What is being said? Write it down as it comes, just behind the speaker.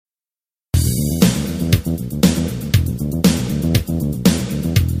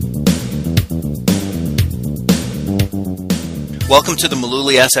Welcome to the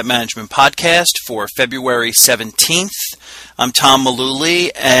Mullooly Asset Management Podcast for February 17th. I'm Tom Mullooly,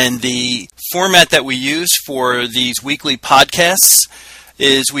 and the format that we use for these weekly podcasts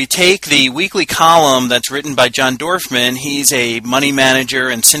is we take the weekly column that's written by John Dorfman. He's a money manager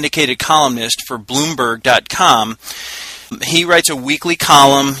and syndicated columnist for Bloomberg.com. He writes a weekly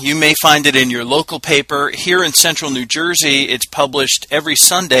column. You may find it in your local paper. Here in central New Jersey, it's published every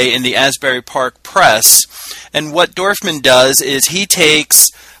Sunday in the Asbury Park Press. And what Dorfman does is he takes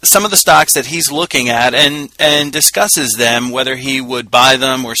some of the stocks that he's looking at and discusses them, whether he would buy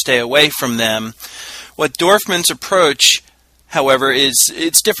them or stay away from them. What Dorfman's approach, however, is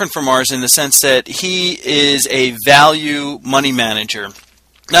it's different from ours in the sense that he is a value money manager.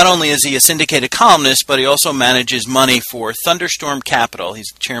 Not only is he a syndicated columnist, but he also manages money for Thunderstorm Capital. He's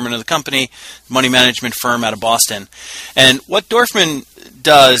the chairman of the company, money management firm out of Boston. And what Dorfman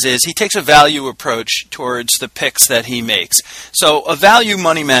does is he takes a value approach towards the picks that he makes. So a value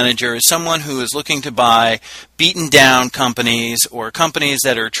money manager is someone who is looking to buy beaten down companies or companies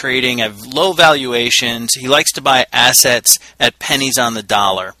that are trading at low valuations. He likes to buy assets at pennies on the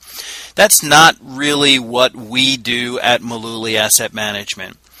dollar. That's not really what we do at Mullooly Asset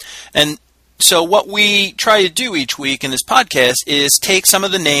Management. And so what we try to do each week in this podcast is take some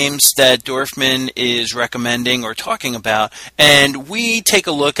of the names that Dorfman is recommending or talking about, and we take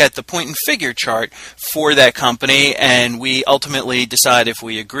a look at the point and figure chart for that company, and we ultimately decide if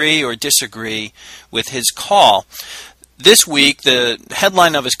we agree or disagree with his call. This week, the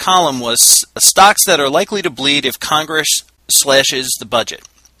headline of his column was Stocks That Are Likely to Bleed If Congress Slashes the Budget.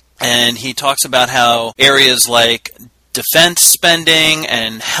 And he talks about how areas like defense spending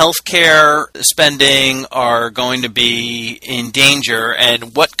and healthcare spending are going to be in danger,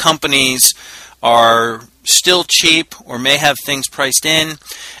 and what companies are still cheap or may have things priced in,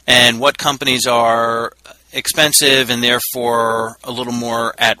 and what companies are expensive and therefore a little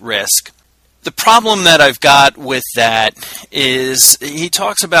more at risk. The problem that I've got with that is he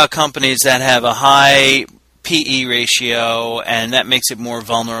talks about companies that have a high PE ratio, and that makes it more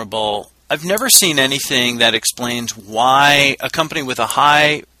vulnerable. I've never seen anything that explains why a company with a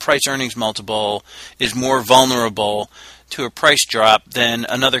high price-earnings multiple is more vulnerable to a price drop than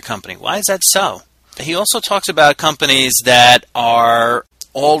another company. Why is that so? He also talks about companies that are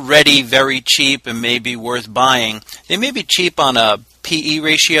already very cheap and may be worth buying. They may be cheap on a PE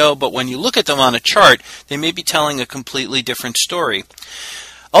ratio, but when you look at them on a chart, they may be telling a completely different story.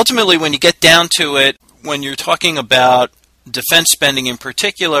 Ultimately, when you get down to it, when you're talking about defense spending in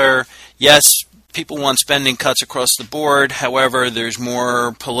particular, yes, people want spending cuts across the board. However, there's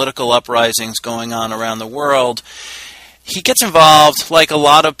more political uprisings going on around the world. He gets involved, like a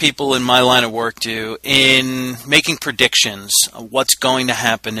lot of people in my line of work do, in making predictions of what's going to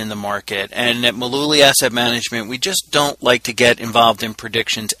happen in the market. And at Mullooly Asset Management, we just don't like to get involved in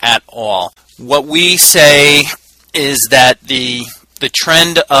predictions at all. What we say is that the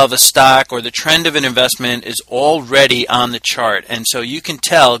trend of a stock or the trend of an investment is already on the chart. And so you can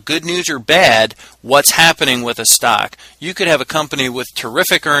tell, good news or bad, what's happening with a stock. You could have a company with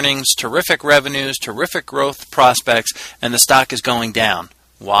terrific earnings, terrific revenues, terrific growth prospects, and the stock is going down.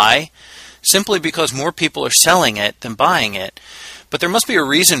 Why? Simply because more people are selling it than buying it. But there must be a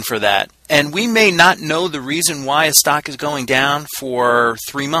reason for that. And we may not know the reason why a stock is going down for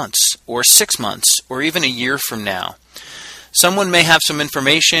 3 months or 6 months or even a year from now. Someone may have some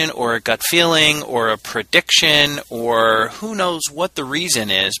information or a gut feeling or a prediction or who knows what the reason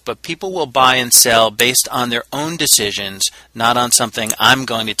is, but people will buy and sell based on their own decisions, not on something I'm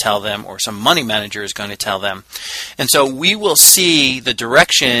going to tell them or some money manager is going to tell them. And so we will see the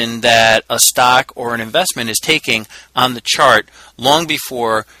direction that a stock or an investment is taking on the chart long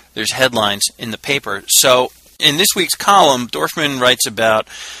before there's headlines in the paper. So in this week's column, Dorfman writes about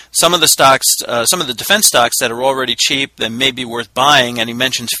some of the stocks, some of the defense stocks that are already cheap that may be worth buying, and he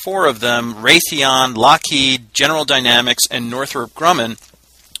mentions 4 of them: Raytheon, Lockheed, General Dynamics, and Northrop Grumman.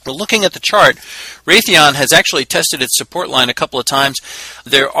 Well, looking at the chart, Raytheon has actually tested its support line a couple of times.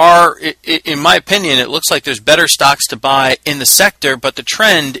 There are, in my opinion, it looks like there's better stocks to buy in the sector, but the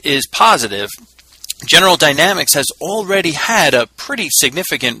trend is positive. General Dynamics has already had a pretty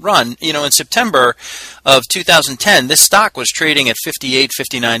significant run. You know, in September of 2010, this stock was trading at $58,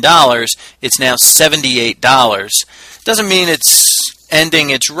 $59. It's now $78. Doesn't mean it's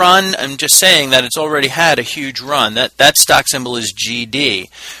ending its run. I'm just saying that it's already had a huge run. That stock symbol is GD.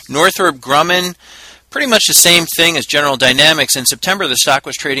 Northrop Grumman, pretty much the same thing as General Dynamics. In September, the stock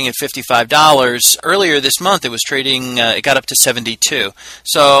was trading at $55. Earlier this month, it was trading. It got up to $72.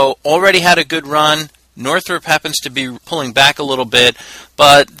 So already had a good run. Northrop happens to be pulling back a little bit,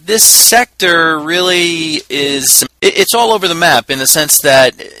 but this sector really it's all over the map in the sense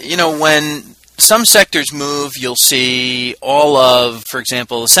that, when some sectors move, you'll see all of, for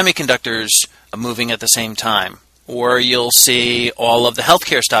example, the semiconductors moving at the same time. Or you'll see all of the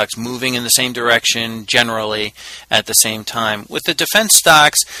healthcare stocks moving in the same direction generally at the same time. With the defense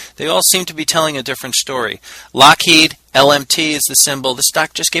stocks, they all seem to be telling a different story. Lockheed, LMT is the symbol. The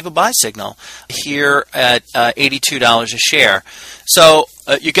stock just gave a buy signal here at $82 a share. So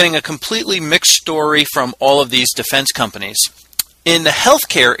you're getting a completely mixed story from all of these defense companies. In the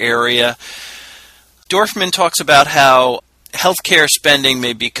healthcare area, Dorfman talks about how healthcare spending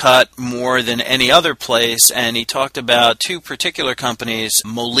may be cut more than any other place, and he talked about two particular companies,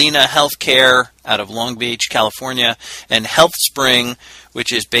 Molina Healthcare out of Long Beach, California, and HealthSpring,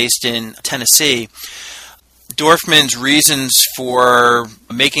 which is based in Tennessee. Dorfman's reasons for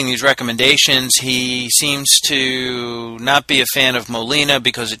making these recommendations, he seems to not be a fan of Molina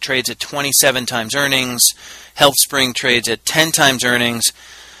because it trades at 27 times earnings. HealthSpring trades at 10 times earnings.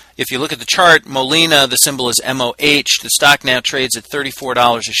 If you look at the chart, Molina, the symbol is MOH. The stock now trades at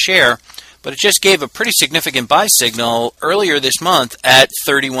 $34 a share, but it just gave a pretty significant buy signal earlier this month at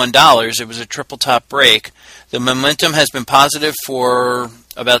 $31. It was a triple top break. The momentum has been positive for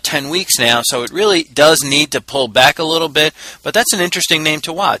about 10 weeks now, so it really does need to pull back a little bit, but that's an interesting name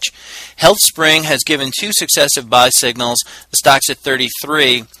to watch. HealthSpring has given two successive buy signals. The stock's at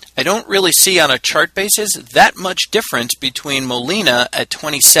 33. I don't really see on a chart basis that much difference between Molina at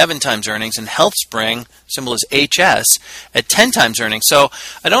 27 times earnings and HealthSpring, symbol is HS, at 10 times earnings. So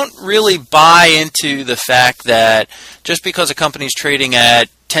I don't really buy into the fact that just because a company is trading at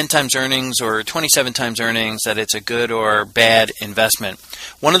 10 times earnings or 27 times earnings that it's a good or bad investment.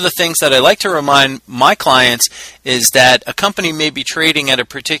 One of the things that I like to remind my clients is that a company may be trading at a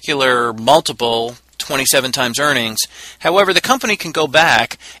particular multiple, 27 times earnings. However, the company can go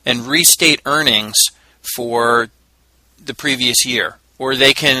back and restate earnings for the previous year, or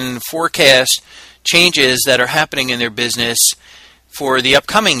they can forecast changes that are happening in their business for the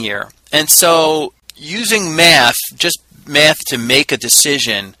upcoming year. And so using math, just math to make a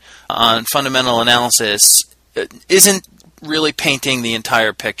decision on fundamental analysis isn't really painting the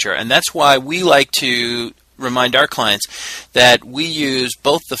entire picture. And that's why we like to remind our clients that we use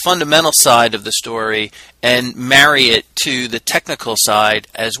both the fundamental side of the story and marry it to the technical side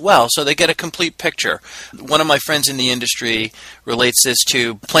as well, so they get a complete picture. One of my friends in the industry relates this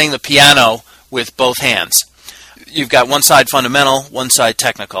to playing the piano with both hands. You've got one side fundamental, one side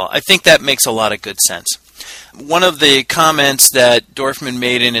technical. I think that makes a lot of good sense. One of the comments that Dorfman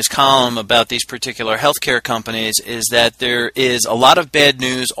made in his column about these particular healthcare companies is that there is a lot of bad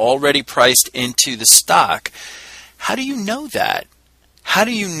news already priced into the stock. How do you know that? How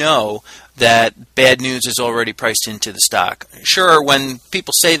do you know that bad news is already priced into the stock? Sure, when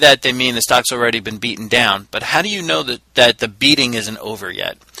people say that, they mean the stock's already been beaten down. But how do you know that the beating isn't over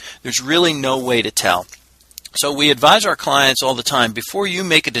yet? There's really no way to tell. So we advise our clients all the time, before you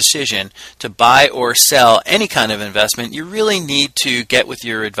make a decision to buy or sell any kind of investment, you really need to get with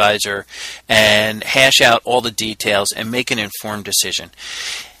your advisor and hash out all the details and make an informed decision.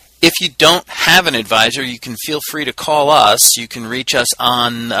 If you don't have an advisor, you can feel free to call us. You can reach us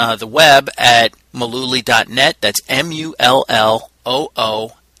on the web at mullooly.net. That's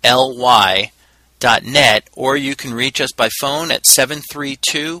MULLOOLY.net. Or you can reach us by phone at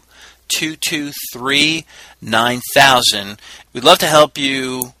 732-223-9000. We'd love to help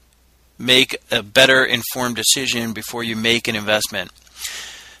you make a better informed decision before you make an investment.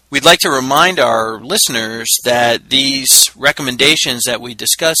 We'd like to remind our listeners that these recommendations that we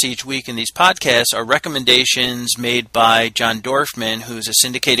discuss each week in these podcasts are recommendations made by John Dorfman, who's a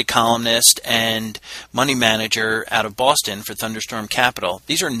syndicated columnist and money manager out of Boston for Thunderstorm Capital.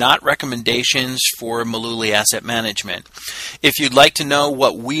 These are not recommendations for Mullooly Asset Management. If you'd like to know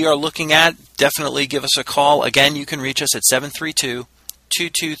what we are looking at, definitely give us a call. Again, you can reach us at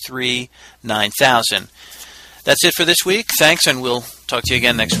 732-223-9000. That's it for this week. Thanks, and we'll talk to you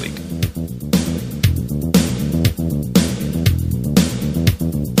again next week.